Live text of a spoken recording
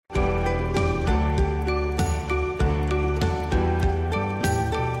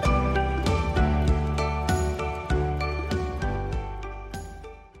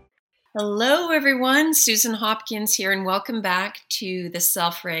Hello, everyone. Susan Hopkins here, and welcome back to the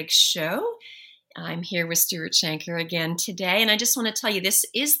Self-Reg show. I'm here with Stuart Shanker again today, and I just want to tell you this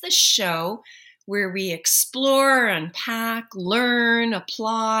is the show where we explore, unpack, learn,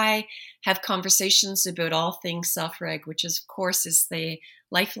 apply, have conversations about all things self-reg, which of course is the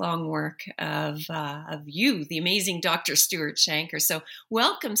lifelong work of you, the amazing Dr. Stuart Shanker. So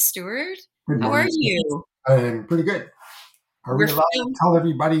welcome, Stuart. Good How are morning. you? I'm pretty good. Are we We're allowed to tell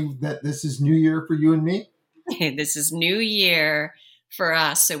everybody that this is New Year for you and me? This is New Year for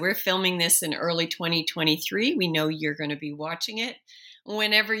us. So we're filming this in early 2023. We know you're going to be watching it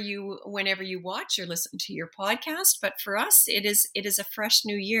whenever you watch or listen to your podcast. But for us, it is a fresh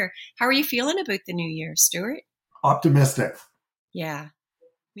new year. How are you feeling about the new year, Stuart? Optimistic. Yeah,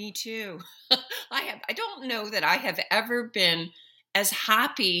 me too. I don't know that I have ever been as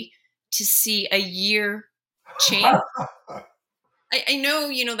happy to see a year change. I know,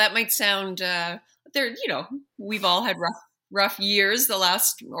 that might sound we've all had rough years the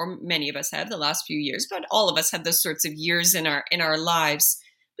last, or many of us have the last few years, but all of us have those sorts of years in our lives.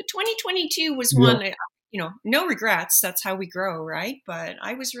 But 2022 was Yeah. one, no regrets. That's how we grow, right? But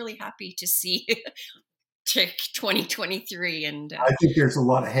I was really happy to see tick 2023, and I think there's a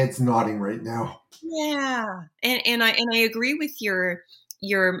lot of heads nodding right now. yeah, and I agree with your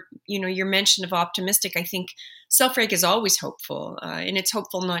mention of optimistic. I think self-reg is always hopeful, and it's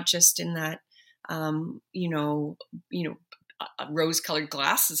hopeful not just in that um, you know rose-colored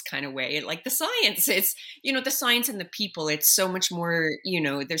glasses kind of way. Like the science, it's the science and the people. It's so much more.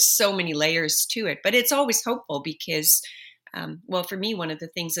 There's so many layers to it, but it's always hopeful because, well, for me, one of the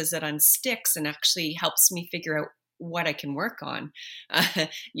things is that unsticks and actually helps me figure out what I can work on,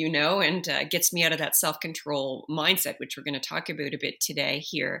 and gets me out of that self-control mindset, which we're going to talk about a bit today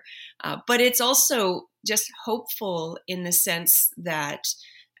here. But it's also just hopeful in the sense that,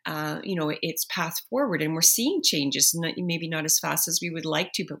 it's path forward and we're seeing changes, maybe not as fast as we would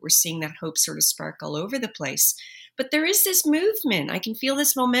like to, but we're seeing that hope sort of spark all over the place. But there is this movement. I can feel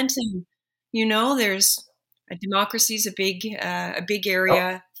this momentum. There's democracy is a big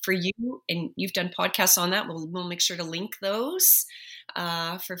area for you, and you've done podcasts on that. We'll make sure to link those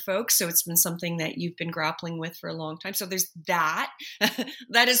for folks. So it's been something that you've been grappling with for a long time. So there's that.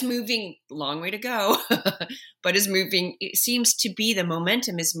 That is moving. Long way to go, but is moving. It seems to be the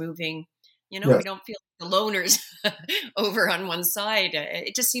momentum is moving. Yes. We don't feel the loners over on one side.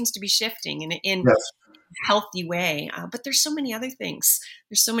 It just seems to be shifting in Yes. a healthy way. But there's so many other things.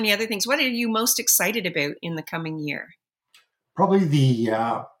 There's so many other things. What are you most excited about in the coming year? Probably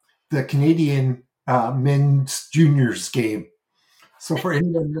the Canadian men's juniors game. So for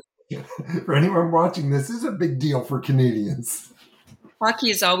anyone watching this is a big deal for Canadians.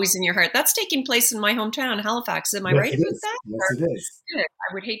 Hockey is always in your heart. That's taking place in my hometown, Halifax. Am I Yes, right it about is. that? Yes, it is. Good.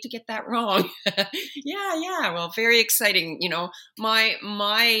 I would hate to get that wrong. Yeah. Well, very exciting.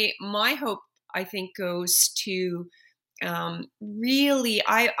 My hope, I think, goes to really.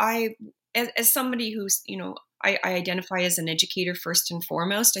 I as somebody who's I identify as an educator first and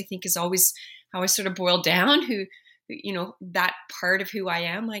foremost. I think is always how I sort of boil down who that part of who I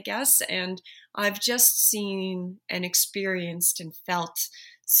am, I guess. And I've just seen and experienced and felt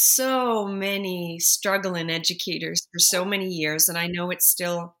so many struggling educators for so many years, and I know it's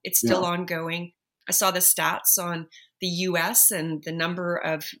still Yeah. ongoing. I saw the stats on the U.S. and the number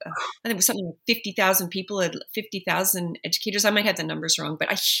of I think it was something like 50,000 people, had 50,000 educators. I might have the numbers wrong, but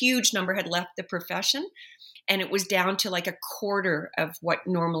a huge number had left the profession, and it was down to like a quarter of what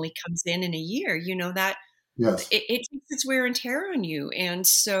normally comes in a year. That Yes. it takes its wear and tear on you. And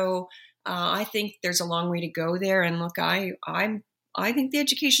so I think there's a long way to go there. And look, I think the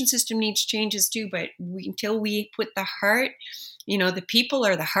education system needs changes too, but until we put the heart, the people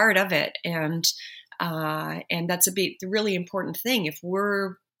are the heart of it. And that's the really important thing. If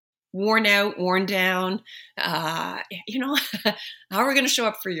we're worn out, worn down, how are we going to show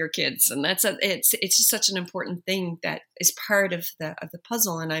up for your kids? And it's just such an important thing that is part of the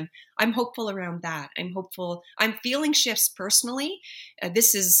puzzle. And I'm hopeful around that. I'm hopeful. I'm feeling shifts personally.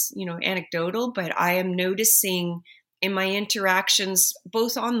 This is, anecdotal, but I am noticing in my interactions,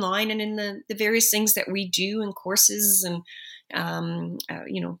 both online and in the various things that we do in courses and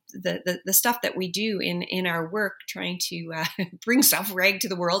the stuff that we do in our work, trying to bring self-reg to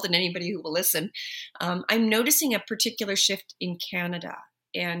the world and anybody who will listen. I'm noticing a particular shift in Canada,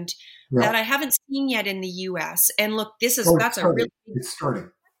 and that I haven't seen yet in the U.S. And look, that's a really it's starting.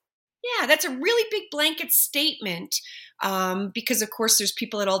 Yeah, that's a really big blanket statement because, of course, there's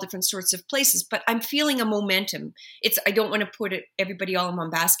people at all different sorts of places. But I'm feeling a momentum. I don't want to put everybody all in one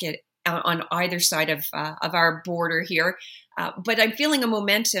basket on either side of our border here. But I'm feeling a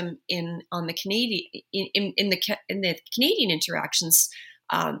momentum on the Canadian in the Canadian interactions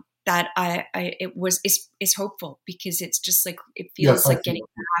that is hopeful, because it's just like it Yes, feels I like feel.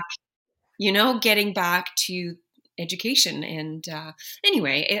 getting back to education. And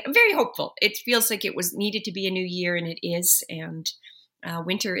anyway, I'm very hopeful. It feels like it was needed to be a new year, and it is. And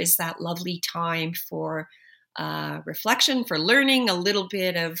winter is that lovely time for reflection, for learning, a little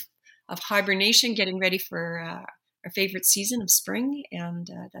bit of hibernation, getting ready for our favorite season of spring. And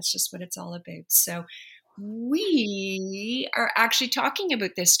that's just what it's all about. So we are actually talking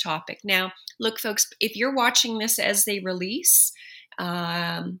about this topic now. Look, folks, if you're watching this as they release,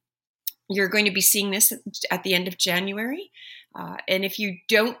 you're going to be seeing this at the end of January. And if you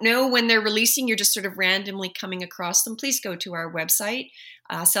don't know when they're releasing, you're just sort of randomly coming across them, please go to our website,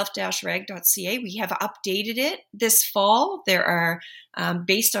 self-reg.ca. We have updated it this fall. There are,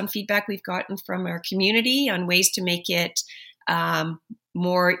 based on feedback we've gotten from our community, on ways to make it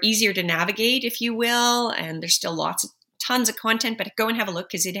more easier to navigate, if you will. And there's still tons of content, but go and have a look,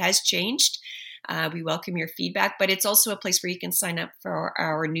 because it has changed. We welcome your feedback, but it's also a place where you can sign up for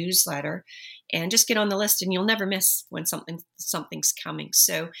our newsletter and just get on the list, and you'll never miss when something's coming.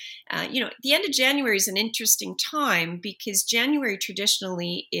 So, the end of January is an interesting time, because January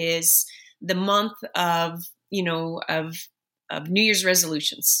traditionally is the month of New Year's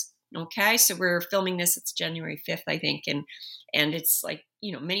resolutions. Okay, so we're filming this. It's January 5th, I think, and it's like,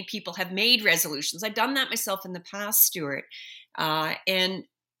 many people have made resolutions. I've done that myself in the past, Stuart, and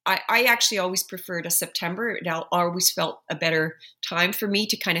I actually always preferred a September. It always felt a better time for me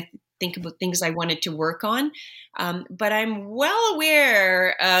to kind of think about things I wanted to work on. But I'm well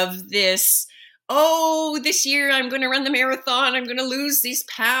aware of this. Oh, this year I'm going to run the marathon. I'm going to lose these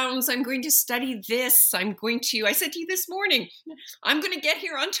pounds. I'm going to study this. I said to you this morning, I'm going to get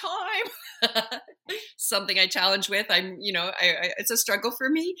here on time. Something I challenge with. It's a struggle for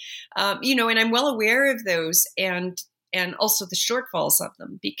me. And I'm well aware of those. And also the shortfalls of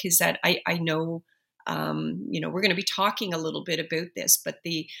them, because that I know, we're going to be talking a little bit about this, but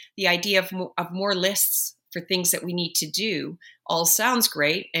the idea of more lists for things that we need to do all sounds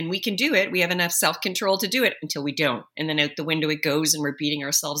great, and we can do it. We have enough self-control to do it until we don't. And then out the window it goes, and we're beating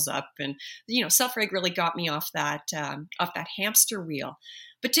ourselves up. And, Self-Reg really got me off that hamster wheel.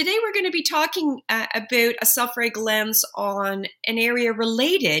 But today we're going to be talking about a Self-Reg lens on an area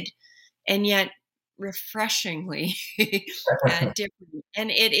related, and yet refreshingly different.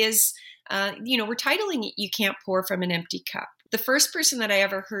 And it is, we're titling it, "You Can't Pour from an Empty Cup." The first person that I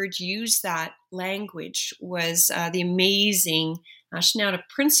ever heard use that language was the amazing, she's now a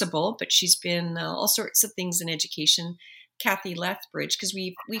principal, but she's been all sorts of things in education, Kathy Lethbridge, because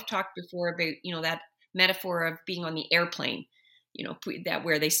we've talked before about, that metaphor of being on the airplane. That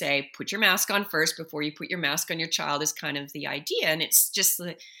where they say, put your mask on first before you put your mask on your child, is kind of the idea. And it's just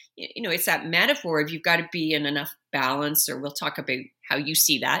it's that metaphor of you've got to be in enough balance, or we'll talk about how you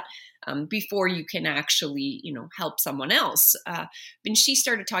see that, before you can actually, help someone else. And she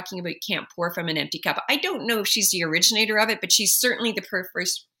started talking about can't pour from an empty cup. I don't know if she's the originator of it, but she's certainly the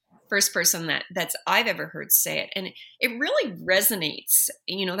first person that's I've ever heard say it. And it really resonates.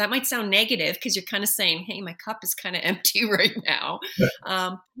 That might sound negative, because you're kind of saying, hey, my cup is kind of empty right now.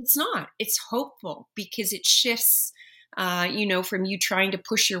 It's not. It's hopeful, because it shifts, from you trying to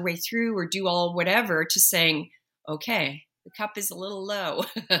push your way through or do all whatever, to saying, okay, the cup is a little low.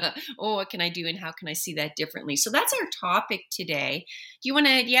 Oh, what can I do, and how can I see that differently? So that's our topic today. Do you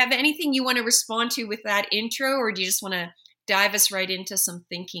have anything you want to respond to with that intro, or do you just want to dive us right into some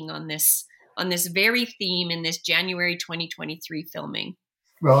thinking on this very theme in this January 2023 filming?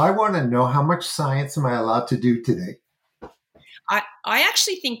 Well, I want to know, how much science am I allowed to do today? I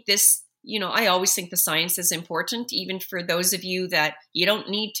actually think this, I always think the science is important, even for those of you that you don't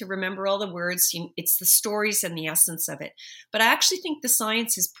need to remember all the words. It's the stories and the essence of it. But I actually think the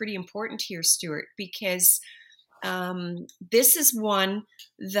science is pretty important here, Stuart, because this is one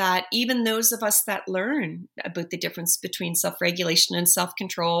that even those of us that learn about the difference between self-regulation and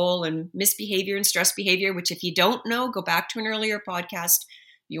self-control, and misbehavior and stress behavior, which if you don't know, go back to an earlier podcast.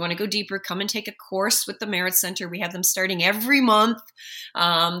 You want to go deeper, come and take a course with the Merit Center. We have them starting every month.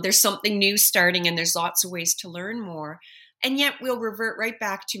 There's something new starting, and there's lots of ways to learn more. And yet we'll revert right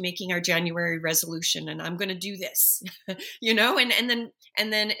back to making our January resolution, and I'm going to do this,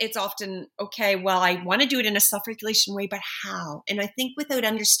 and then it's often, okay, well, I want to do it in a self-regulation way, but how? And I think without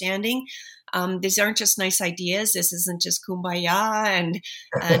understanding, these aren't just nice ideas. This isn't just kumbaya and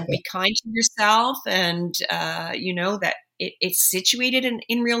be kind to yourself, and that it's situated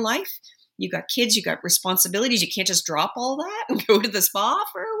in real life. you got kids, you got responsibilities. You can't just drop all that and go to the spa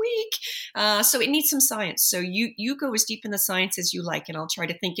for a week. So it needs some science. So you go as deep in the science as you like, and I'll try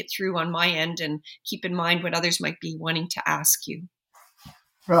to think it through on my end and keep in mind what others might be wanting to ask you.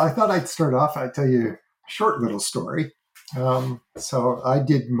 Well, I thought I'd start off. I'd tell you a short little story. So I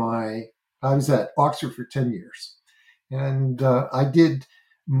was at Oxford for 10 years, and I did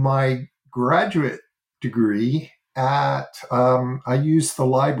my graduate degree I used the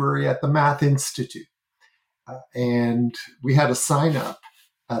library at the Math Institute. And we had a sign up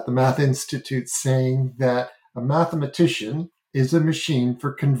at the Math Institute saying that a mathematician is a machine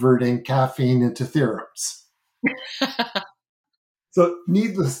for converting caffeine into theorems. So,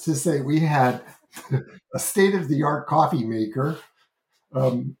 needless to say, we had a state-of-the-art coffee maker,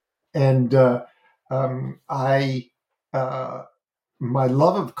 and I my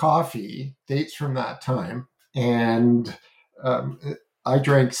love of coffee dates from that time, and I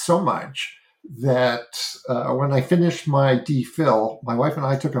drank so much that when I finished my DPhil, my wife and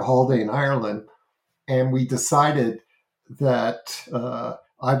I took a holiday in Ireland, and we decided that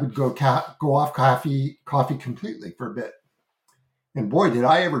I would go off coffee completely for a bit. And boy, did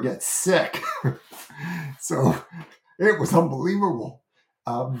I ever get sick. So it was unbelievable.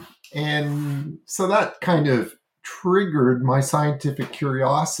 And so that kind of triggered my scientific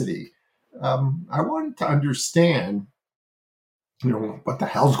curiosity. I wanted to understand, what the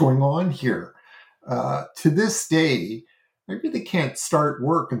hell's going on here. To this day, I really can't start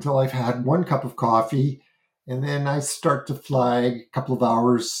work until I've had one cup of coffee, and then I start to flag a couple of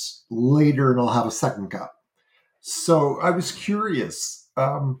hours later, and I'll have a second cup. So I was curious,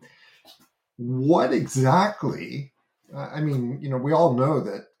 what exactly? We all know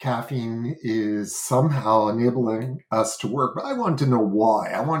that caffeine is somehow enabling us to work, but I wanted to know why.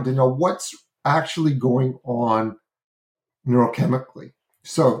 I wanted to know what's actually going on neurochemically.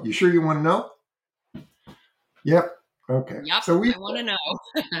 So, you sure you want to know? Yep. Okay. Yep. So I want to know.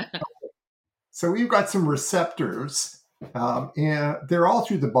 So we've got some receptors, and they're all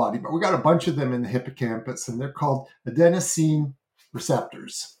through the body, but we got a bunch of them in the hippocampus, and they're called adenosine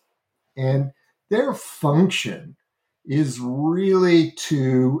receptors. And their function is really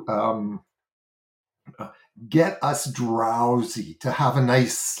to get us drowsy, to have a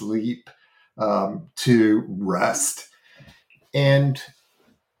nice sleep, to rest. And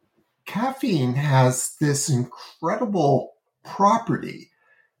caffeine has this incredible property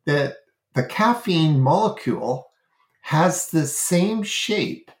that the caffeine molecule has the same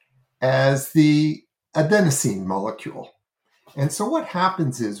shape as the adenosine molecule. And so what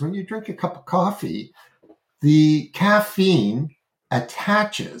happens is when you drink a cup of coffee, the caffeine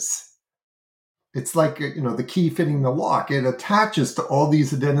attaches. It's like, the key fitting the lock. It attaches to all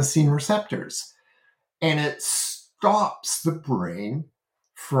these adenosine receptors, and it stops the brain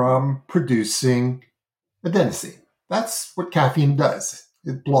from producing adenosine. That's what caffeine does.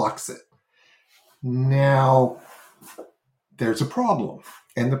 It blocks it. Now, there's a problem.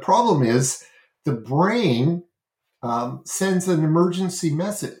 And the problem is the brain sends an emergency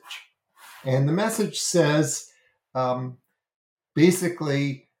message. And the message says,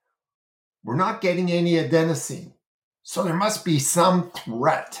 basically, we're not getting any adenosine. So there must be some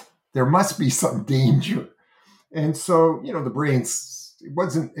threat. There must be some danger. And so, the brain's,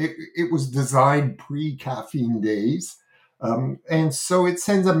 it was designed pre-caffeine days. And so it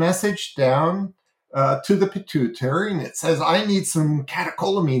sends a message down to the pituitary, and it says, I need some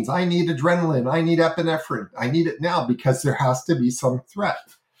catecholamines, I need adrenaline, I need epinephrine, I need it now because there has to be some threat.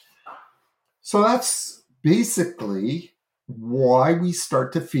 So that's basically why we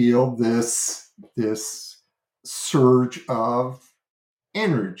start to feel this surge of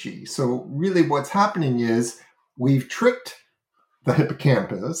energy. So really what's happening is we've tricked the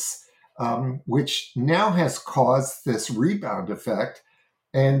hippocampus, which now has caused this rebound effect.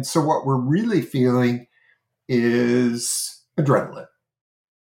 And so what we're really feeling is adrenaline.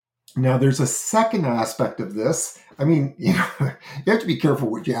 Now, there's a second aspect of this. You have to be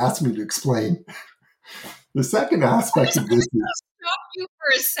careful what you ask me to explain. The second aspect of this is... Stop you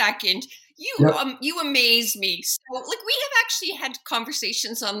for a second. You amaze me. So, we have actually had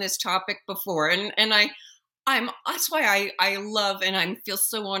conversations on this topic before, and that's why I love and I feel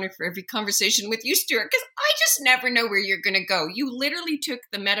so honored for every conversation with you, Stuart, because I just never know where you're going to go. You literally took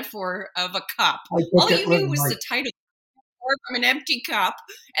the metaphor of a cup. All you knew was the title, from an empty cup,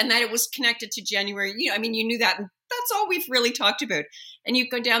 and that it was connected to January. You knew that, and that's all we've really talked about. And you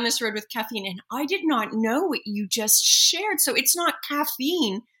go down this road with caffeine, and I did not know what you just shared. So it's not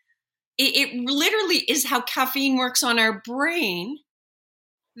caffeine. It literally is how caffeine works on our brain.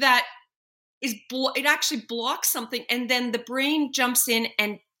 That is, it actually blocks something, and then the brain jumps in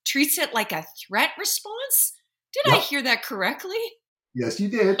and treats it like a threat response. Did I Yep. hear that correctly? Yes, you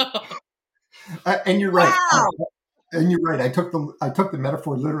did. And you're right. Wow. And you're right. I took the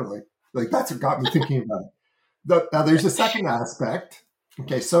metaphor literally. Like that's what got me thinking about it. Now there's a second aspect.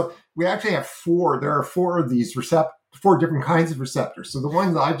 Okay, so we actually have four. There are four of these four different kinds of receptors. So the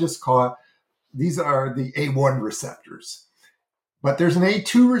ones I just caught, these are the A1 receptors. But there's an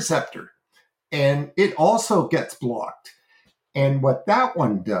A2 receptor, and it also gets blocked. And what that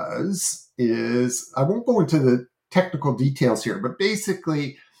one does is, I won't go into the technical details here, but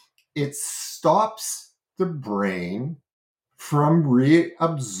basically it stops the brain from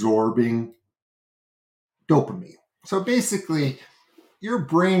reabsorbing dopamine. So basically, your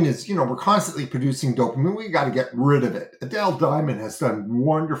brain is, we're constantly producing dopamine. We got to get rid of it. Adele Diamond has done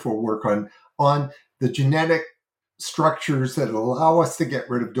wonderful work on the genetic structures that allow us to get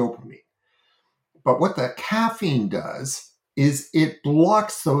rid of dopamine. But what the caffeine does is it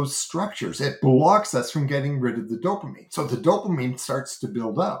blocks those structures. It blocks us from getting rid of the dopamine. So the dopamine starts to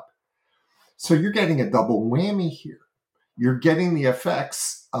build up. So you're getting a double whammy here. You're getting the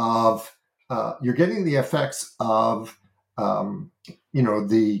effects of the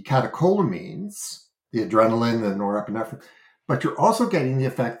catecholamines, the adrenaline, the norepinephrine, but you're also getting the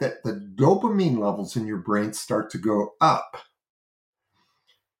effect that the dopamine levels in your brain start to go up.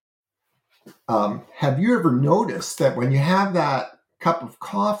 Have you ever noticed that when you have that cup of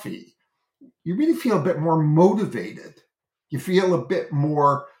coffee, you really feel a bit more motivated? You feel a bit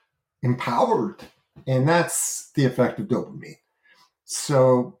more empowered, and that's the effect of dopamine.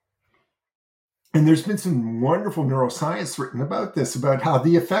 So, and there's been some wonderful neuroscience written about this, about how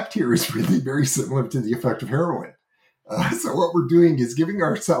the effect here is really very similar to the effect of heroin. So what we're doing is giving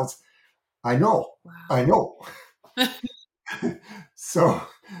ourselves, I know. So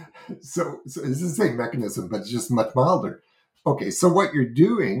it's the same mechanism, but it's just much milder. Okay, so what you're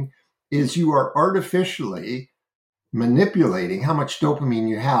doing is you are artificially manipulating how much dopamine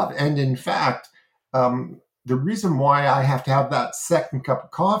you have. And in fact, the reason why I have to have that second cup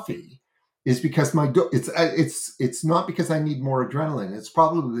of coffee is because it's not because I need more adrenaline. It's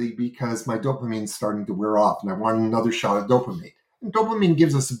probably because my dopamine's starting to wear off and I want another shot of dopamine. And dopamine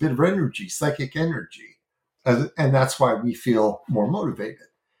gives us a bit of energy, psychic energy. And that's why we feel more motivated.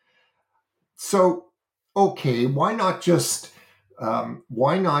 So, okay, why not just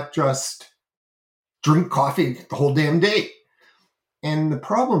drink coffee the whole damn day? And the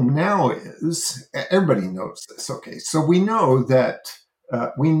problem now is, everybody knows this. Okay, so we know that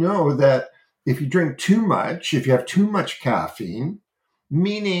if you drink too much, if you have too much caffeine,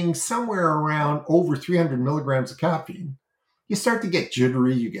 meaning somewhere around over 300 milligrams of caffeine, you start to get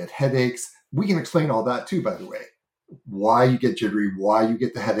jittery, you get headaches. We can explain all that too, by the way, why you get jittery, why you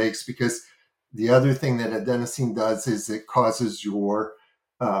get the headaches, because the other thing that adenosine does is it causes your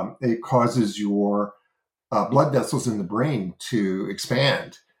blood vessels in the brain to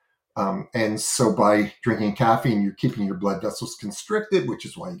expand. And so by drinking caffeine, you're keeping your blood vessels constricted, which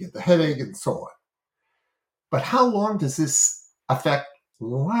is why you get the headache and so on. But how long does this effect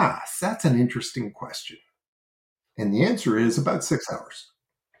last? That's an interesting question. And the answer is about 6 hours.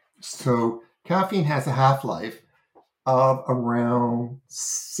 So caffeine has a half-life of around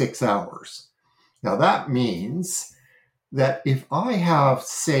 6 hours. Now that means that if I have,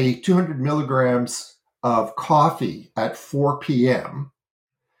 say, 200 milligrams of coffee at 4 p.m.,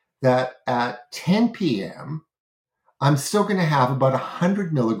 that at 10 p.m., I'm still going to have about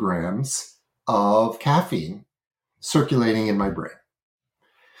 100 milligrams of caffeine circulating in my brain.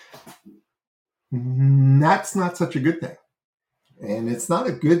 That's not such a good thing. And it's not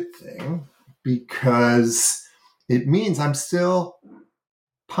a good thing because it means I'm still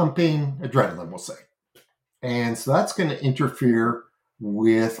pumping adrenaline, we'll say. And so that's going to interfere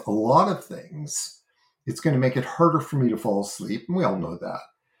with a lot of things. It's going to make it harder for me to fall asleep, and we all know that.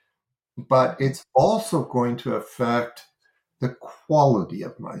 But it's also going to affect the quality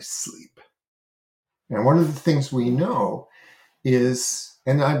of my sleep. And one of the things we know is,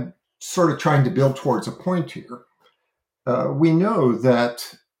 and I'm sort of trying to build towards a point here, we know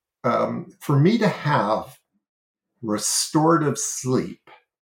that for me to have restorative sleep,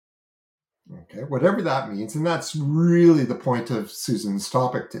 okay, whatever that means, and that's really the point of Susan's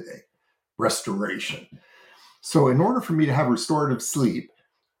topic today, restoration. So in order for me to have restorative sleep,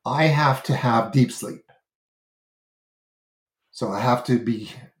 I have to have deep sleep. So I have to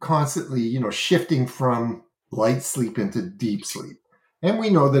be constantly, shifting from light sleep into deep sleep. And we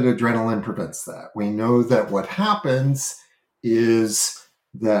know that adrenaline prevents that. We know that what happens is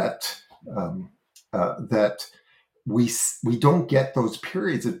that we don't get those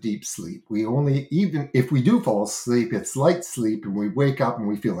periods of deep sleep. We only, even if we do fall asleep, it's light sleep, and we wake up and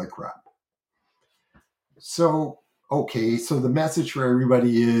we feel like crap. So, okay, so the message for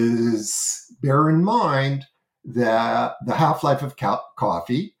everybody is bear in mind that the half-life of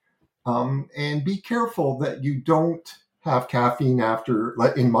coffee, and be careful that you don't have caffeine after,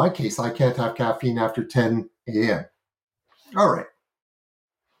 like in my case, I can't have caffeine after 10 a.m. All right.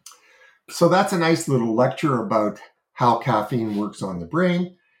 So that's a nice little lecture about how caffeine works on the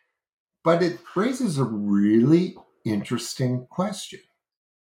brain, but it raises a really interesting question.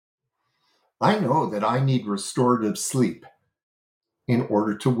 I know that I need restorative sleep in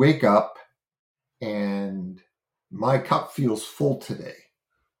order to wake up and my cup feels full today.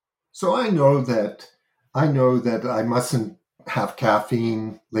 So I know that I mustn't have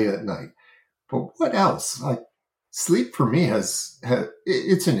caffeine late at night. But what else? Like, sleep for me it's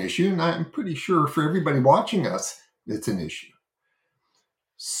an issue, and I'm pretty sure for everybody watching us, it's an issue.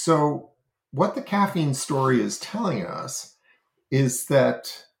 So what the caffeine story is telling us is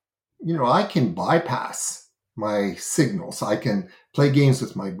that, I can bypass my signals. I can play games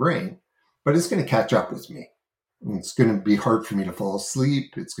with my brain, but it's going to catch up with me. And it's going to be hard for me to fall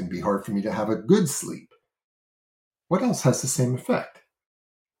asleep. It's going to be hard for me to have a good sleep. What else has the same effect?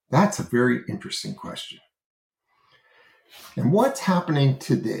 That's a very interesting question. And what's happening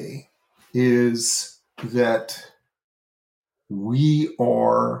today is that we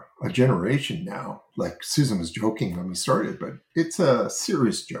are a generation now, like Susan was joking when we started, but it's a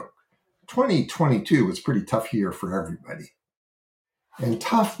serious joke. 2022 was a pretty tough year for everybody. And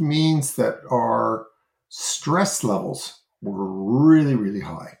tough means that our stress levels were really, really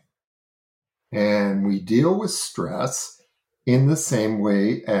high. And we deal with stress in the same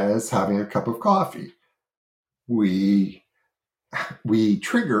way as having a cup of coffee. We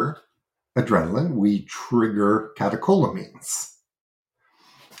trigger adrenaline, we trigger catecholamines.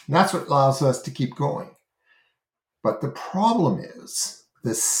 And that's what allows us to keep going. But the problem is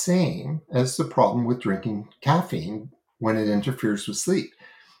the same as the problem with drinking caffeine when it interferes with sleep.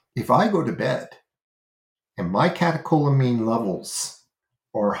 If I go to bed and my catecholamine levels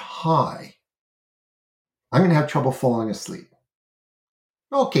are high, I'm going to have trouble falling asleep.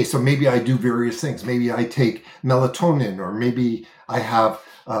 Okay, so maybe I do various things. Maybe I take melatonin, or maybe I have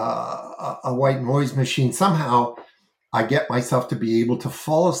a white noise machine. Somehow I get myself to be able to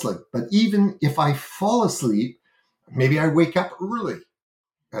fall asleep. But even if I fall asleep, maybe I wake up early,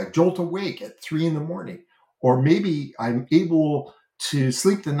 jolt awake at 3 a.m. Or maybe I'm able to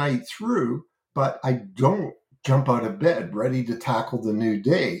sleep the night through, but I don't jump out of bed ready to tackle the new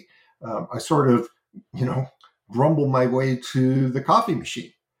day. I sort of, grumble my way to the coffee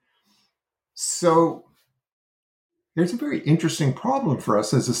machine. So there's a very interesting problem for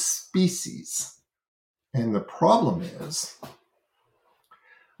us as a species. And the problem is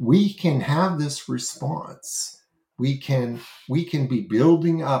we can have this response. We can be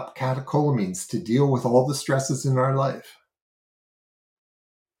building up catecholamines to deal with all the stresses in our life.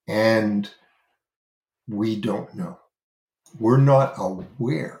 And we don't know. We're not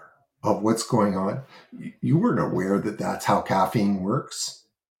aware of what's going on. You weren't aware that that's how caffeine works.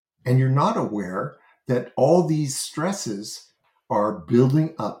 And you're not aware that all these stresses are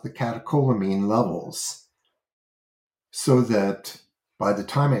building up the catecholamine levels so that by the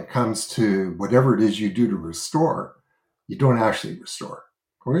time it comes to whatever it is you do to restore, you don't actually restore,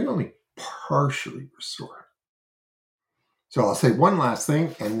 or you only partially restore. So I'll say one last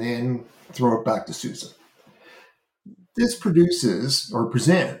thing and then throw it back to Susan. This produces or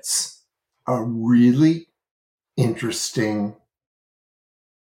presents a really interesting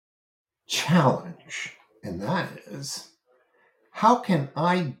challenge, and that is, how can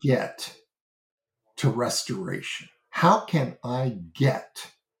I get to restoration? How can I get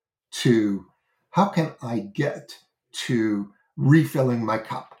to refilling my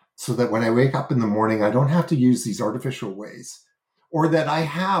cup so that when I wake up in the morning, I don't have to use these artificial ways, or that I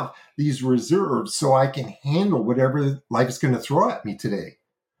have these reserves so I can handle whatever life is going to throw at me today?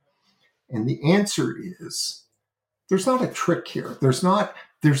 And the answer is, there's not a trick here. There's not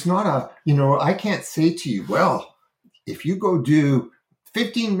a, I can't say to you, well, if you go do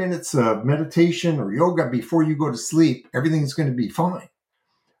 15 minutes of meditation or yoga before you go to sleep, everything's going to be fine.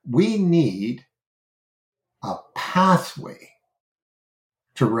 We need a pathway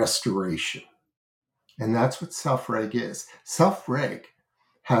to restoration. And that's what Self-Reg is. Self-Reg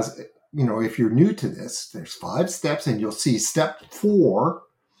has, if you're new to this, there's 5 steps, and you'll see step 4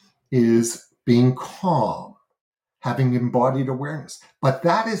 is being calm, having embodied awareness. But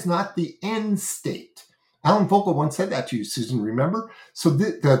that is not the end state. Alan Vogel once said that to you, Susan, remember? So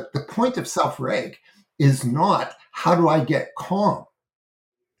the point of Self-Reg is not How do I get calm?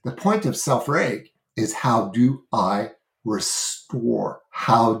 The point of self-reg is, how do I restore?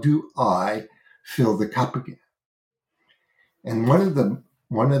 How do I fill the cup again? And one of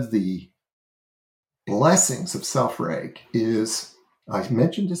the blessings of self-reg is, I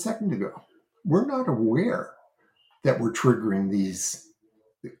mentioned a second ago, we're not aware that we're triggering these.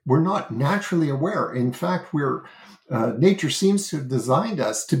 We're not naturally aware. In fact, nature seems to have designed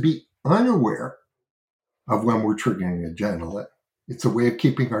us to be unaware of when we're triggering adrenaline. It's a way of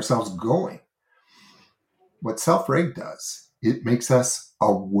keeping ourselves going. What self-reg does, it makes us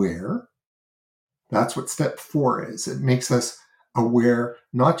aware. That's what step 4 is. It makes us aware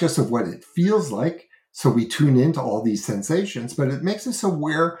not just of what it feels like, so we tune into all these sensations, but it makes us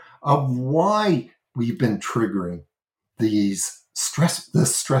aware of why we've been triggering this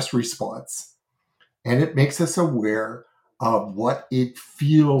stress response. And it makes us aware of what it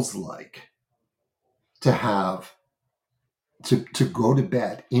feels like to have to go to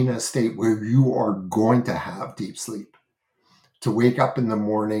bed in a state where you are going to have deep sleep, to wake up in the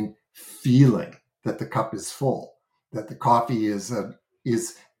morning feeling that the cup is full, that the coffee is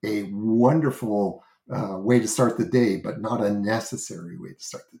a wonderful way to start the day, but not a necessary way to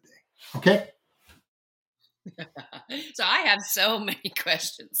start the day. Okay? So I have so many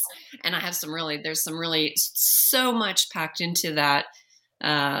questions, and I have there's some really so much packed into that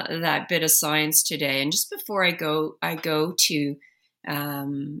bit of science today. And just before I go to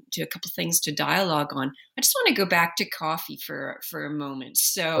a couple things to dialogue on, I just want to go back to coffee for a moment.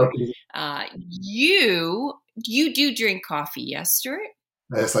 So, Okay. you do drink coffee, yes, Stuart?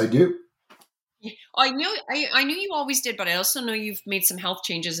 Yes, I do. I knew you always did, but I also know you've made some health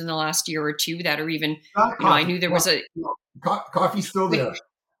changes in the last year or two that are even, Not I coffee. knew there No, was a no. Coffee's still there.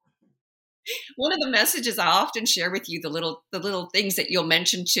 one of the messages I often share with you, the little things that you'll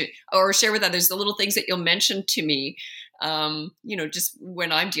mention to, or share with others, the little things that you'll mention to me, just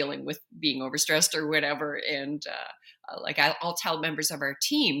when I'm dealing with being overstressed or whatever. And like I'll tell members of our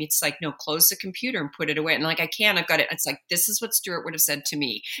team, it's like, no, close the computer and put it away. And like, I can't, I've got it. It's like, this is what Stuart would have said to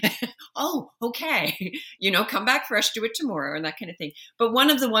me. Oh, okay. Come back fresh, do it tomorrow, and that kind of thing. But one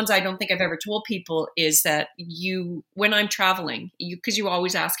of the ones I don't think I've ever told people is that when I'm traveling, because you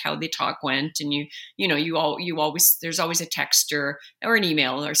always ask how the talk went, and you always, there's always a text or an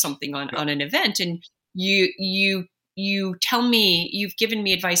email or something on an event, and you tell me, you've given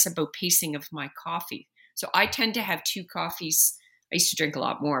me advice about pacing of my coffee. So I tend to have two coffees. I used to drink a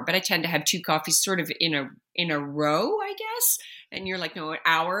lot more, but I tend to have two coffees sort of in a row, I guess. And you're like, no, an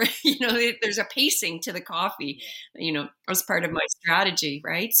hour. There's a pacing to the coffee. As part of my strategy,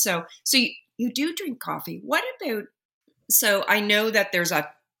 right? So you do drink coffee. What about? So I know that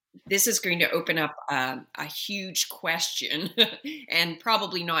this is going to open up a huge question, and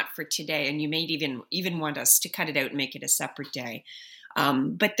probably not for today. And you may even want us to cut it out and make it a separate day.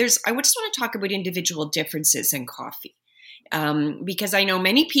 But I just want to talk about individual differences in coffee, because I know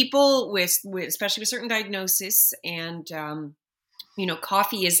many people with especially with certain diagnoses, and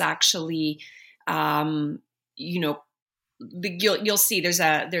coffee is actually, you'll see there's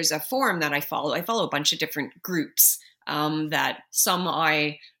a forum that I follow. I follow a bunch of different groups, that some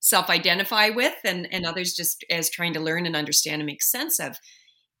I self-identify with, and others just as trying to learn and understand and make sense of.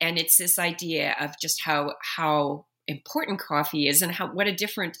 And it's this idea of just how important coffee is, and what a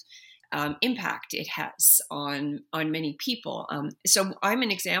different impact it has on many people. So I'm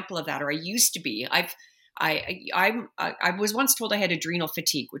an example of that, or I used to be. I was once told I had adrenal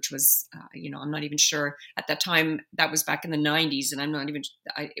fatigue, which was, I'm not even sure at that time. That was back in the 90s, and I'm not even.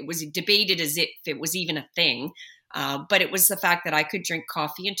 It was debated as if it was even a thing, but it was the fact that I could drink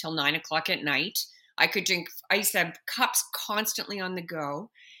coffee until 9 o'clock at night. I used to have cups constantly on the go.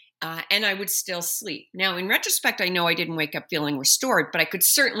 And I would still sleep. Now, in retrospect, I know I didn't wake up feeling restored, but I could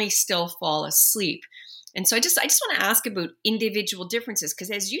certainly still fall asleep. And so I just want to ask about individual differences,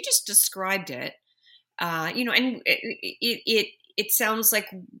 because as you just described it, and it sounds like,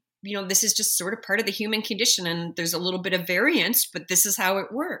 this is just sort of part of the human condition, and there's a little bit of variance, but this is how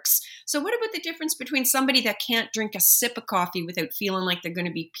it works. So what about the difference between somebody that can't drink a sip of coffee without feeling like they're going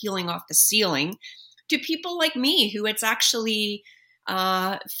to be peeling off the ceiling, to people like me who it's actually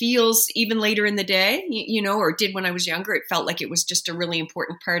feels even later in the day, or did when I was younger? It felt like it was just a really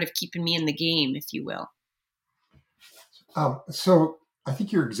important part of keeping me in the game, if you will. So I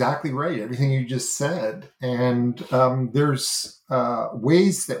think you're exactly right, everything you just said. And there's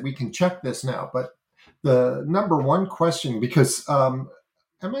ways that we can check this now. But the number one question, because am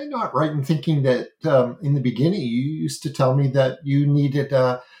I not right in thinking that in the beginning you used to tell me that you needed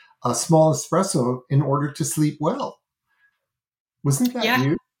a small espresso in order to sleep well? Wasn't that Yeah.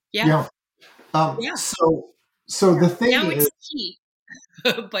 you? Yeah. Yeah. Yeah. So the thing Now is, it's tea,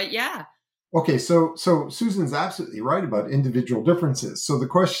 but yeah. okay, so Susan's absolutely right about individual differences. So the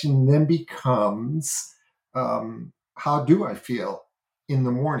question then becomes, how do I feel in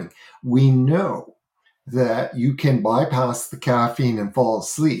the morning? We know that you can bypass the caffeine and fall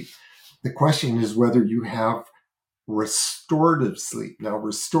asleep. The question is whether you have restorative sleep. Now,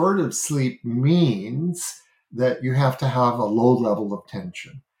 restorative sleep means that you have to have a low level of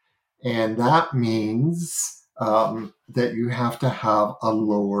tension. And that means that you have to have a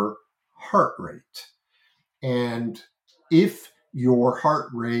lower heart rate. And if your heart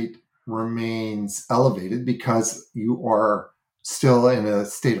rate remains elevated because you are still in a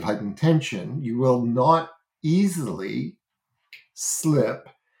state of heightened tension, you will not easily slip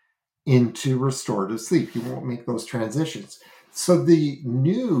into restorative sleep. You won't make those transitions. So the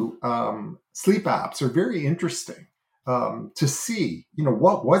new sleep apps are very interesting to see,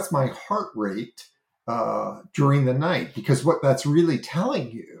 what was my heart rate during the night? Because what that's really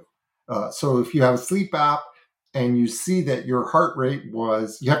telling you. So if you have a sleep app and you see that your heart rate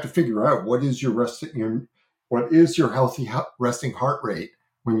was, you have to figure out what is what is your healthy resting heart rate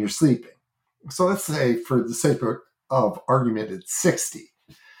when you're sleeping. So let's say, for the sake of argument, it's 60.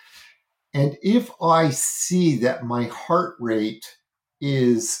 And if I see that my heart rate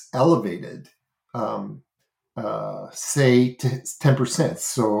is elevated, say to 10%,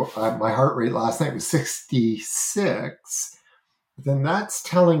 so my heart rate last night was 66, then that's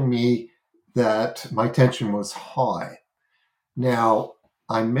telling me that my tension was high. Now,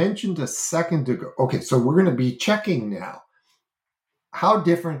 I mentioned a second ago, okay, so we're going to be checking now. How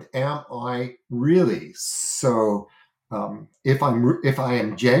different am I really? So if I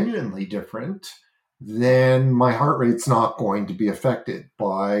am genuinely different, then my heart rate's not going to be affected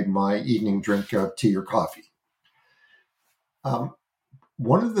by my evening drink of tea or coffee.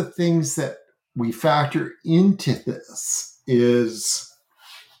 One of the things that we factor into this is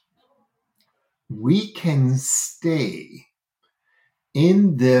we can stay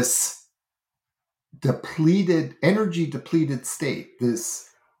in this energy depleted state, this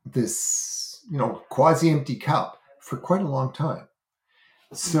quasi-empty cup for quite a long time.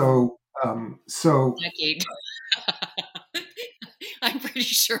 So Decade. I'm pretty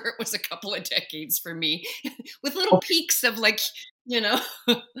sure it was a couple of decades for me, with little okay, peaks of like, you know,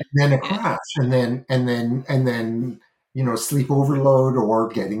 then a yeah. crash, and then sleep overload or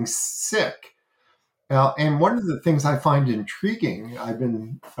getting sick. And one of the things I find intriguing, I've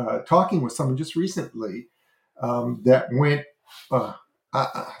been talking with someone just recently that went.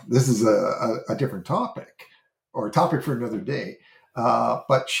 This is a different topic, or a topic for another day.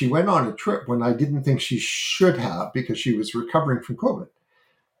 But she went on a trip when I didn't think she should have, because she was recovering from COVID.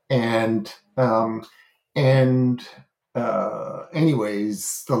 And and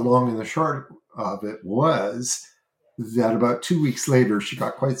anyways, the long and the short of it was that about 2 weeks later, she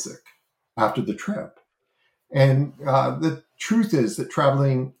got quite sick after the trip. And the truth is that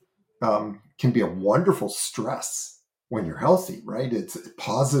traveling can be a wonderful stress when you're healthy, right? It's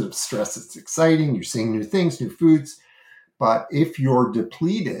positive stress. It's exciting. You're seeing new things, new foods. But if you're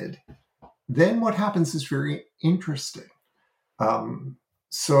depleted, then what happens is very interesting.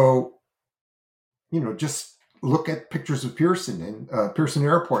 So, just look at pictures of Pearson and Pearson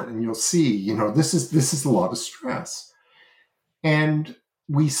Airport, and you'll see, this is a lot of stress. And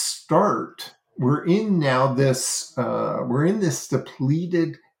we're in now this, we're in this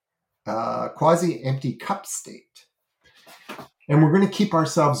depleted, quasi-empty cup state. And we're going to keep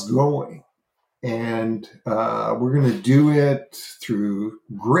ourselves going. And we're going to do it through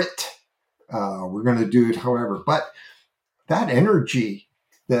grit. We're going to do it however. But that energy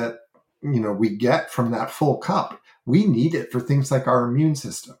that, we get from that full cup, we need it for things like our immune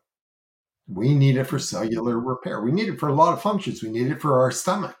system. We need it for cellular repair. We need it for a lot of functions. We need it for our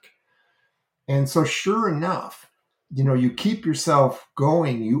stomach. And so sure enough, you keep yourself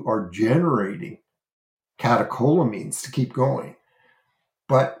going, you are generating catecholamines to keep going.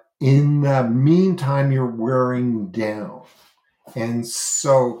 But in the meantime, you're wearing down. And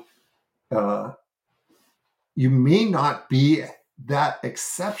so you may not be that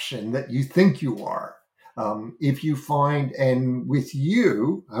exception that you think you are. If you find, and with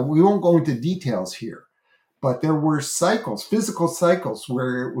you, we won't go into details here, but there were cycles, physical cycles,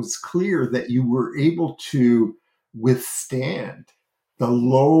 where it was clear that you were able to withstand the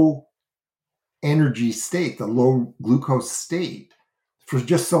low energy state, the low glucose state for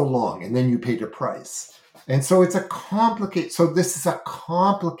just so long. And then you paid a price. And so this is a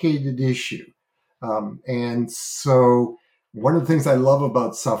complicated issue. And so one of the things I love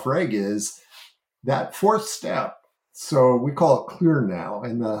about Self-Reg is that fourth step So we call it clear now.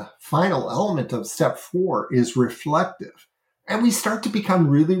 And the final element of step 4 is reflective. And we start to become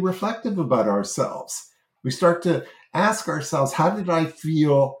really reflective about ourselves. We start to ask ourselves, how did I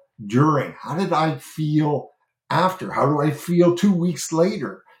feel during? How did I feel after? How do I feel 2 weeks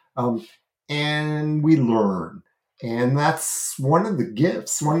later? Um, and we learn. And that's one of the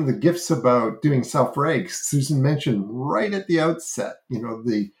gifts. One of the gifts about doing self-reg, Susan mentioned right at the outset,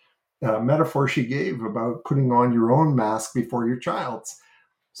 the metaphor she gave about putting on your own mask before your child's.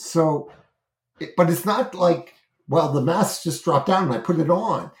 So, but it's not like, well, the mask just dropped down and I put it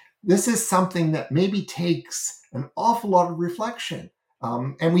on. This is something that maybe takes an awful lot of reflection.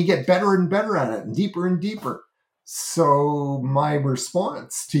 And we get better and better at it and deeper. So my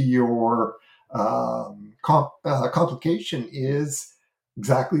response to your complication is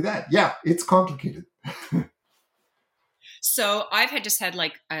exactly that. Yeah, it's complicated. So I've just had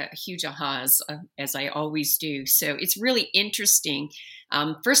like a huge ahas, as I always do. So it's really interesting.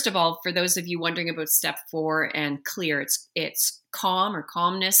 First of all, for those of you wondering about step 4 and clear, it's calm or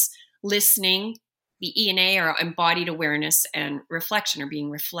calmness, listening. The E&A are embodied awareness, and reflection or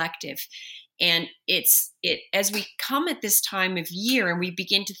being reflective. And it as we come at this time of year and we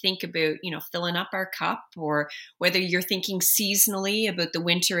begin to think about, filling up our cup, or whether you're thinking seasonally about the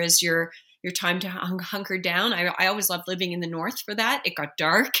winter as your time to hunker down. I always loved living in the north for that. It got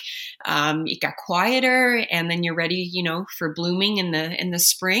dark, it got quieter, and then you're ready, for blooming in the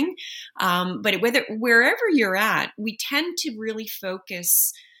spring. But wherever you're at, we tend to really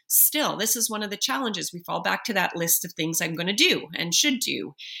focus. Still, this is one of the challenges. We fall back to that list of things I'm going to do and should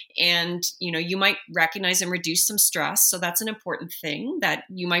do. And, you might recognize and reduce some stress. So that's an important thing, that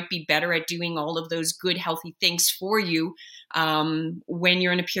you might be better at doing all of those good, healthy things for you when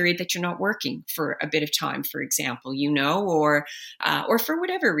you're in a period that you're not working for a bit of time, for example, or for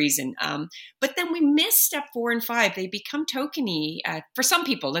whatever reason. But then we miss step 4 and 5. They become tokeny for some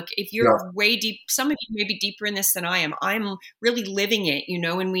people. Look, if Yeah. you're way deep, some of you may be deeper in this than I am. I'm really living it,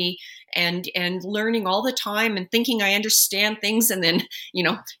 and learning all the time and thinking I understand things, and then,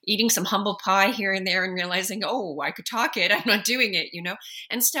 eating some humble pie here and there and realizing, oh, I could talk it. I'm not doing it,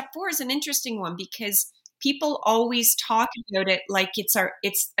 And step 4 is an interesting one because people always talk about it like it's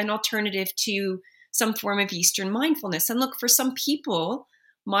an alternative to some form of Eastern mindfulness. And look, for some people,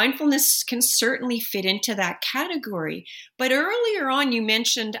 mindfulness can certainly fit into that category. But earlier on, you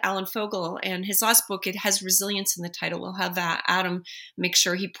mentioned Alan Fogel and his last book. It has resilience in the title. We'll have Adam make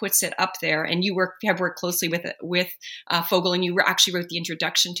sure he puts it up there. And you have worked closely with Fogel, and you actually wrote the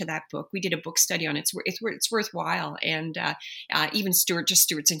introduction to that book. We did a book study on it. It's worthwhile. And even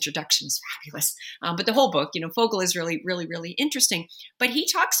Stuart's introduction is fabulous. But the whole book, Fogel is really, really, really interesting. But he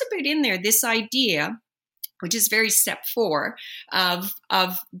talks about in there this idea, which is very step 4, of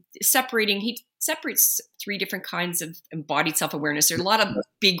separating. He separates 3 different kinds of embodied self-awareness. There are a lot of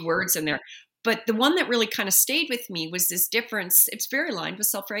big words in there. But the one that really kind of stayed with me was this difference. It's very aligned with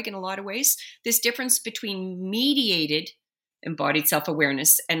Self-Reg in a lot of ways. This difference between mediated embodied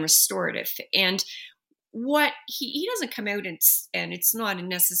self-awareness and restorative. And what he doesn't come out and it's not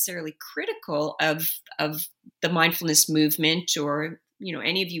necessarily critical of the mindfulness movement, or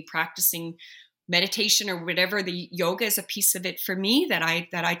any of you practicing meditation or whatever. The yoga is a piece of it for me that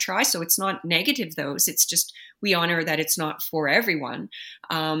I try. So it's not negative those. It's just we honor that it's not for everyone,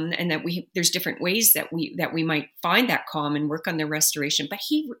 and that there's different ways that we might find that calm and work on the restoration. But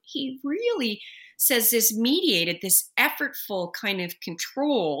he really says this mediated, this effortful kind of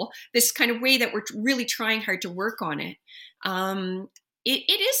control, this kind of way that we're really trying hard to work on it.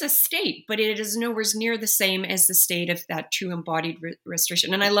 It is a state, but it is nowhere near the same as the state of that true embodied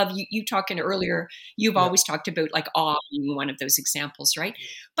restoration. And I love you talking earlier. You've always talked about like awe being one of those examples, right?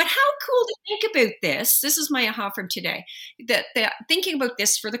 But how cool to think about this. This is my aha from today. That thinking about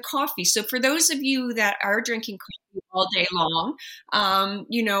this for the coffee. So for those of you that are drinking coffee all day long,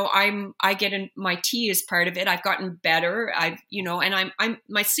 I get my tea as part of it. I've gotten better. And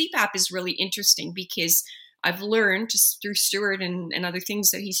my sleep app is really interesting because I've learned just through Stuart and other things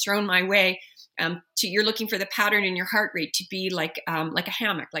that he's thrown my way, you're looking for the pattern in your heart rate to be like a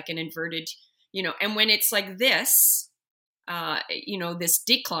hammock, like an inverted, and when it's like this, this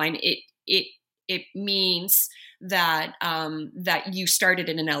decline, it means that that you started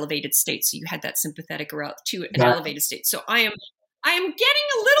in an elevated state. So you had that sympathetic to an elevated state. So I am getting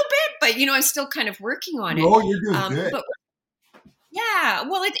a little bit, but I'm still kind of working on it. No, you're doing good. But yeah,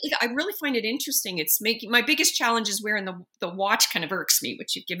 well, I really find it interesting. It's making my biggest challenge is wearing the watch kind of irks me,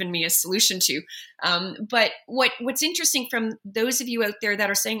 which you've given me a solution to. But what's interesting from those of you out there that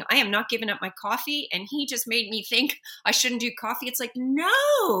are saying, I am not giving up my coffee, and he just made me think I shouldn't do coffee. It's like,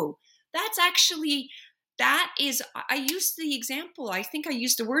 no, that's actually that is, I used the example, I think I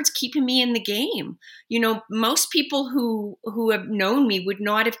used the words keeping me in the game. Most people who have known me would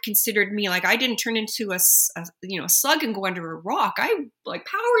not have considered me, like, I didn't turn into a slug and go under a rock. I like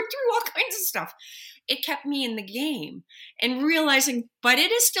powered through all kinds of stuff. It kept me in the game, and realizing, but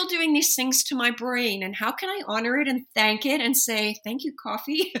it is still doing these things to my brain. And how can I honor it and thank it and say, thank you,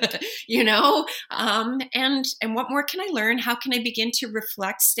 coffee, and what more can I learn? How can I begin to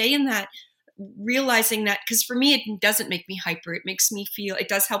reflect, stay in that, realizing that, because for me, it doesn't make me hyper. It makes me feel, it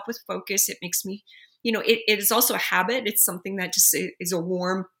does help with focus. It makes me, it is also a habit. It's something that just is a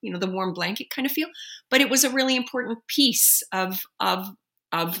warm, the warm blanket kind of feel. But it was a really important piece of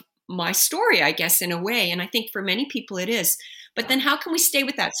my story, I guess, in a way. And I think for many people it is. But then how can we stay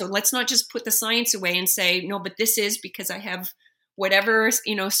with that? So let's not just put the science away and say, no, but this is because I have whatever,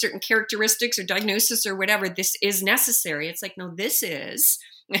 certain characteristics or diagnosis or whatever, this is necessary. It's like, no, this is,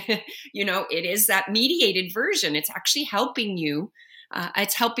 it is that mediated version. It's actually helping you.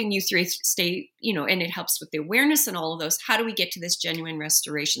 It's helping you through stay, and it helps with the awareness and all of those. How do we get to this genuine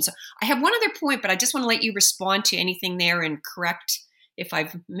restoration? So I have one other point, but I just want to let you respond to anything there and correct if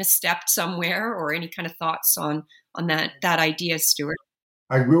I've misstepped somewhere, or any kind of thoughts on that idea, Stuart.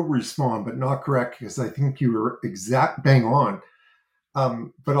 I will respond, but not correct, because I think you were bang on.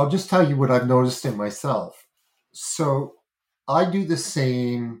 But I'll just tell you what I've noticed in myself. So I do the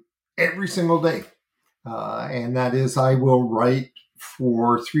same every single day. And that is, I will write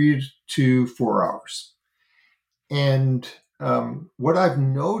for 3 to 4 hours. And what I've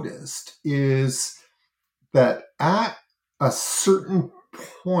noticed is that at a certain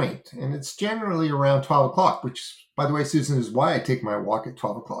point, and it's generally around 12 o'clock, which, by the way, Susan, is why I take my walk at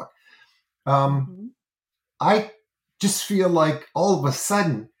 12 o'clock. I just feel like all of a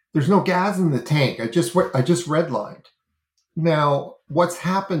sudden there's no gas in the tank. I just redlined. Now, what's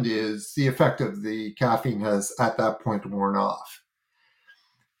happened is the effect of the caffeine has at that point worn off.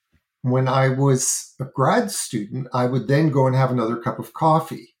 When I was a grad student, I would then go and have another cup of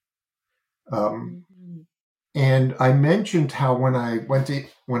coffee. And I mentioned how when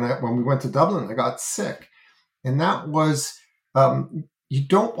we went to Dublin, I got sick, and that was you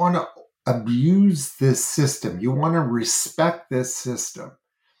don't want to abuse this system. You want to respect this system.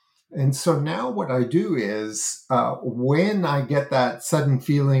 And so now what I do is when I get that sudden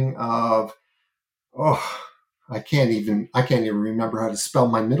feeling of, I can't even remember how to spell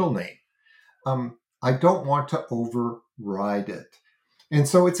my middle name. I don't want to override it. And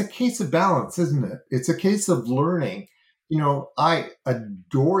so it's a case of balance, isn't it? It's a case of learning. I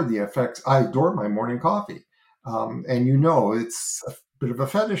adore the effects. I adore my morning coffee. And it's a bit of a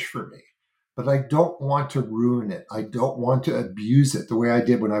fetish for me. But I don't want to ruin it. I don't want to abuse it the way I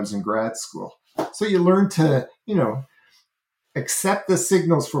did when I was in grad school. So you learn to, accept the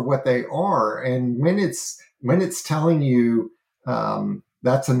signals for what they are. And when it's telling you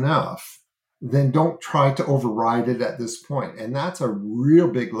that's enough, then don't try to override it at this point. And that's a real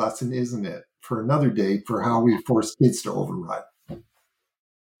big lesson, isn't it, for another day, for how we force kids to override.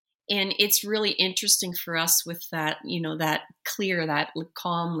 And it's really interesting for us with that, that clear, that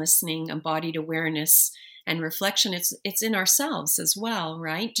calm listening, embodied awareness and reflection. It's in ourselves as well,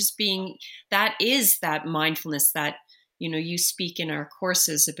 right? Just being, that is that mindfulness that, you speak in our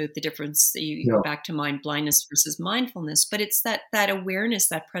courses about the difference. You go back to mind blindness versus mindfulness, but it's that awareness,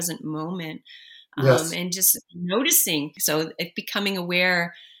 that present moment, Yes. and just noticing. So becoming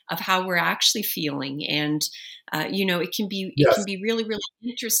aware of how we're actually feeling. And, it can be really, really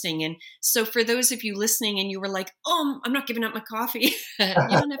interesting. And so for those of you listening and you were like, oh, I'm not giving up my coffee. You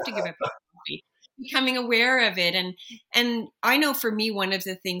don't have to give up your coffee. Becoming aware of it. And I know for me, one of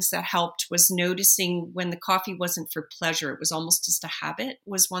the things that helped was noticing when the coffee wasn't for pleasure. It was almost just a habit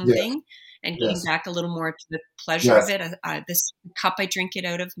was one thing. And getting back a little more to the pleasure of it. This cup I drink it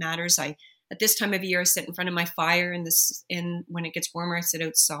out of matters. At this time of year, I sit in front of my fire, and when it gets warmer, I sit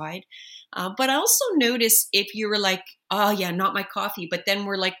outside. But I also notice if you were like, oh yeah, not my coffee, but then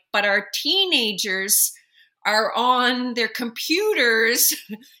we're like, but our teenagers are on their computers,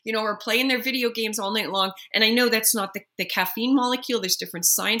 or playing their video games all night long. And I know that's not the caffeine molecule. There's different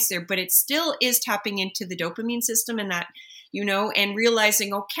science there, but it still is tapping into the dopamine system, and that, and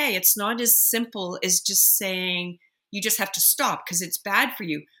realizing, okay, it's not as simple as just saying you just have to stop because it's bad for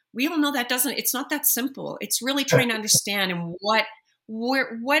you. We all know it's not that simple. It's really trying to understand and what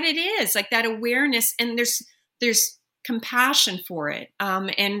it is, like that awareness. And there's compassion for it,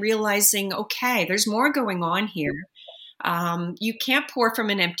 and realizing, okay, there's more going on here. You can't pour from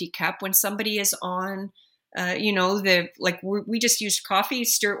an empty cup when somebody is on we just used coffee.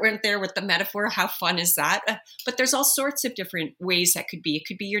 Stuart went there with the metaphor. How fun is that? But there's all sorts of different ways that could be. It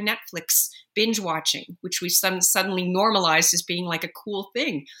could be your Netflix binge watching, which we've suddenly normalized as being like a cool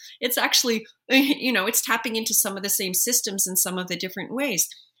thing. It's actually, it's tapping into some of the same systems in some of the different ways.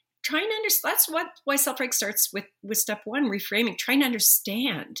 Trying to understand, why Self-Reg starts with step one, reframing, trying to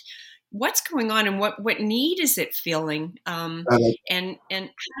understand what's going on and what need is it feeling, and how to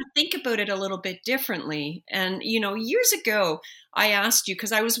think about it a little bit differently. And years ago I asked you,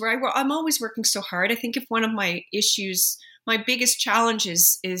 because I'm always working so hard. I think if one of my issues, my biggest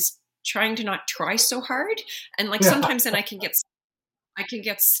challenges is trying to not try so hard, and sometimes then I can get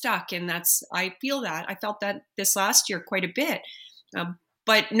stuck, and I felt that this last year quite a bit.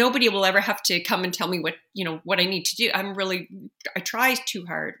 But nobody will ever have to come and tell me what I need to do. I try too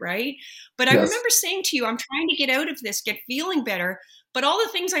hard, right? But yes. I remember saying to you, I'm trying to get out of this, get feeling better. But all the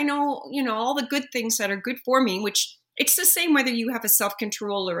things I know, all the good things that are good for me, which it's the same whether you have a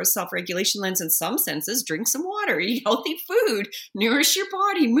self-control or a self-regulation lens in some senses. Drink some water, eat healthy food, nourish your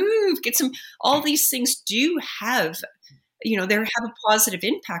body, move, all these things do have, they have a positive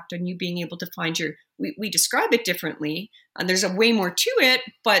impact on you being able to find we describe it differently, and there's a way more to it,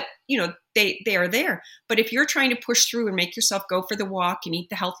 but they are there. But if you're trying to push through and make yourself go for the walk and eat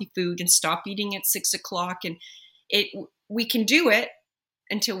the healthy food and stop eating at 6:00, and we can do it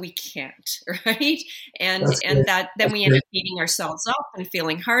until we can't, right? And then we end up beating ourselves up and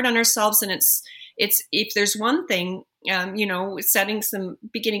feeling hard on ourselves. And it's if there's one thing,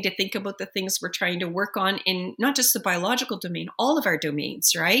 beginning to think about the things we're trying to work on in not just the biological domain, all of our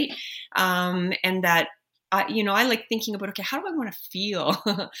domains, right? And that, I like thinking about, okay, how do I want to feel?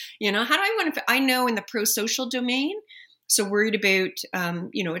 How do I want to, I know in the pro-social domain, so worried about,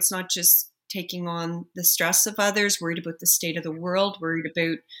 it's not just taking on the stress of others, worried about the state of the world, worried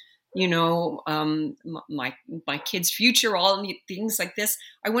about, my kids' future, all things like this.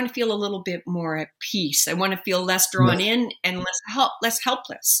 I want to feel a little bit more at peace. I want to feel less drawn in and less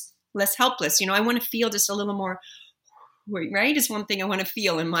helpless. I want to feel just a little more, right? Is one thing I want to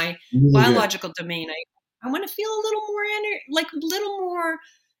feel in my biological domain. I want to feel a little more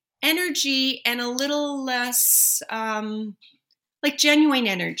energy and a little less, like genuine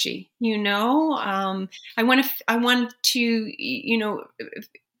energy, I want to,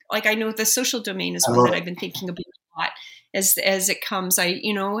 like I know the social domain is one that I've been thinking about a lot as it comes.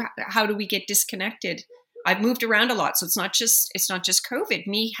 How do we get disconnected? I've moved around a lot, so it's not just COVID.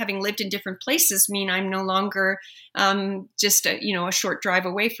 Me having lived in different places mean I'm no longer just a short drive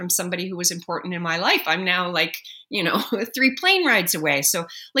away from somebody who was important in my life. I'm now 3 plane rides away. So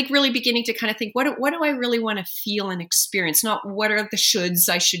really beginning to kind of think, what do I really want to feel and experience? Not what are the shoulds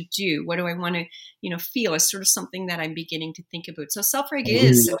I should do. What do I want to feel? Is sort of something that I'm beginning to think about. So Self-Reg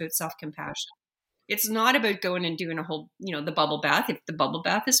is about self-compassion. It's not about going and doing a whole, the bubble bath. If the bubble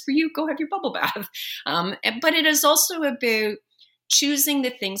bath is for you, go have your bubble bath. But it is also about choosing the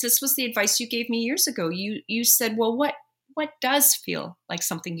things. This was the advice you gave me years ago. You said, well, what does feel like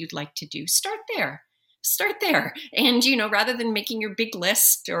something you'd like to do? Start there. And, rather than making your big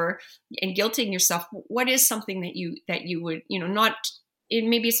list and guilting yourself, what is something that you would,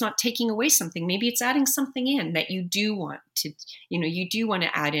 maybe it's not taking away something. Maybe it's adding something in that you do want to,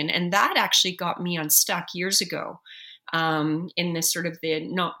 add in. And that actually got me unstuck years ago, in this sort of the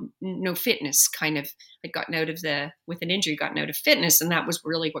no fitness kind of, I'd gotten out of with an injury, gotten out of fitness. And that was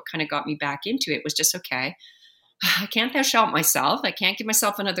really what kind of got me back into it. Was just, okay, I can't thou shalt myself. I can't give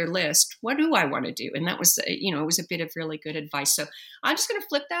myself another list. What do I want to do? And that was, it was a bit of really good advice. So I'm just going to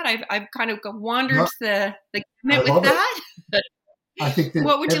flip that. I've kind of wandered the gamut with that. I think that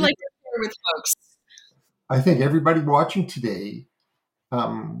what would you like to share with folks? I think everybody watching today,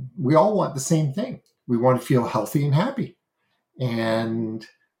 we all want the same thing. We want to feel healthy and happy. And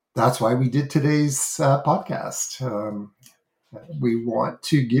that's why we did today's podcast. We want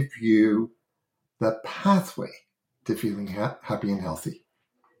to give you the pathway to feeling happy and healthy.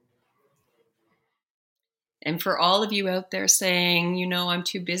 And for all of you out there saying, I'm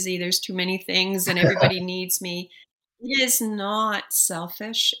too busy, there's too many things and everybody needs me. It is not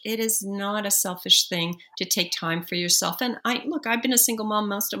selfish. It is not a selfish thing to take time for yourself. And I've been a single mom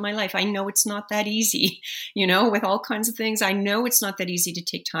most of my life. I know it's not that easy, with all kinds of things. I know it's not that easy to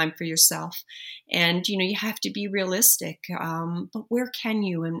take time for yourself. And, you have to be realistic. But where can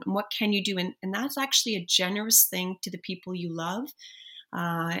you and what can you do? And that's actually a generous thing to the people you love.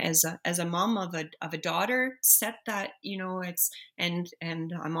 As a mom of a daughter, set that, and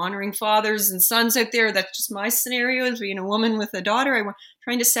I'm honoring fathers and sons out there. That's just my scenario as being a woman with a daughter. I'm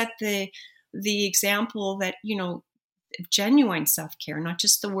trying to set the example that, genuine self-care, not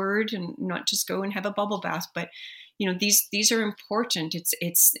just the word, and not just go and have a bubble bath, but these are important.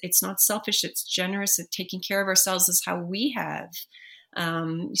 It's not selfish, it's generous. It's taking care of ourselves is how we have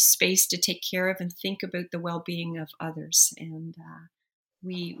space to take care of and think about the well-being of others. And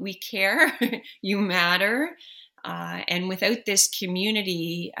we care. You matter. And without this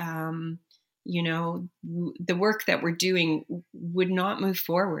community, the work that we're doing would not move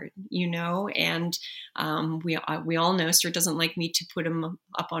forward, and we all know Stuart doesn't like me to put him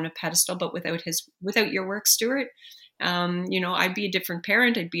up on a pedestal, but without your work, Stuart, I'd be a different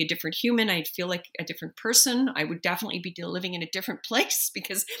parent. I'd be a different human. I'd feel like a different person. I would definitely be living in a different place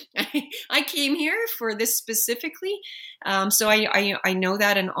because I came here for this specifically. So I know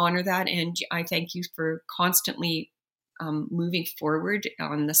that and honor that. And I thank you for constantly moving forward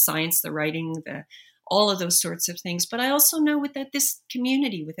on the science, the writing, all of those sorts of things. But I also know without this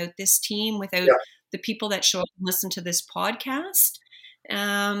community, without this team, without the people that show up and listen to this podcast,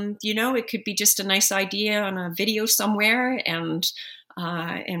 it could be just a nice idea on a video somewhere. And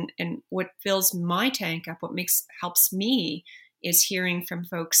what fills my tank up, what helps me, is hearing from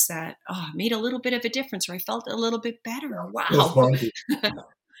folks that made a little bit of a difference, or I felt a little bit better. Wow.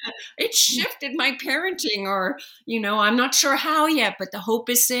 It shifted my parenting, or, I'm not sure how yet, but the hope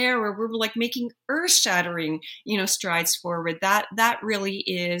is there, or we're like making earth-shattering, strides forward. That really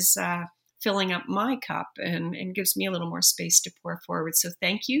is filling up my cup and gives me a little more space to pour forward. So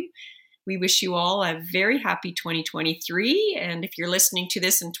thank you. We wish you all a very happy 2023. And if you're listening to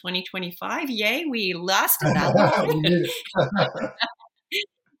this in 2025, yay, we lasted that long.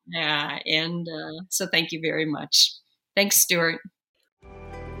 Yeah. And so thank you very much. Thanks, Stuart.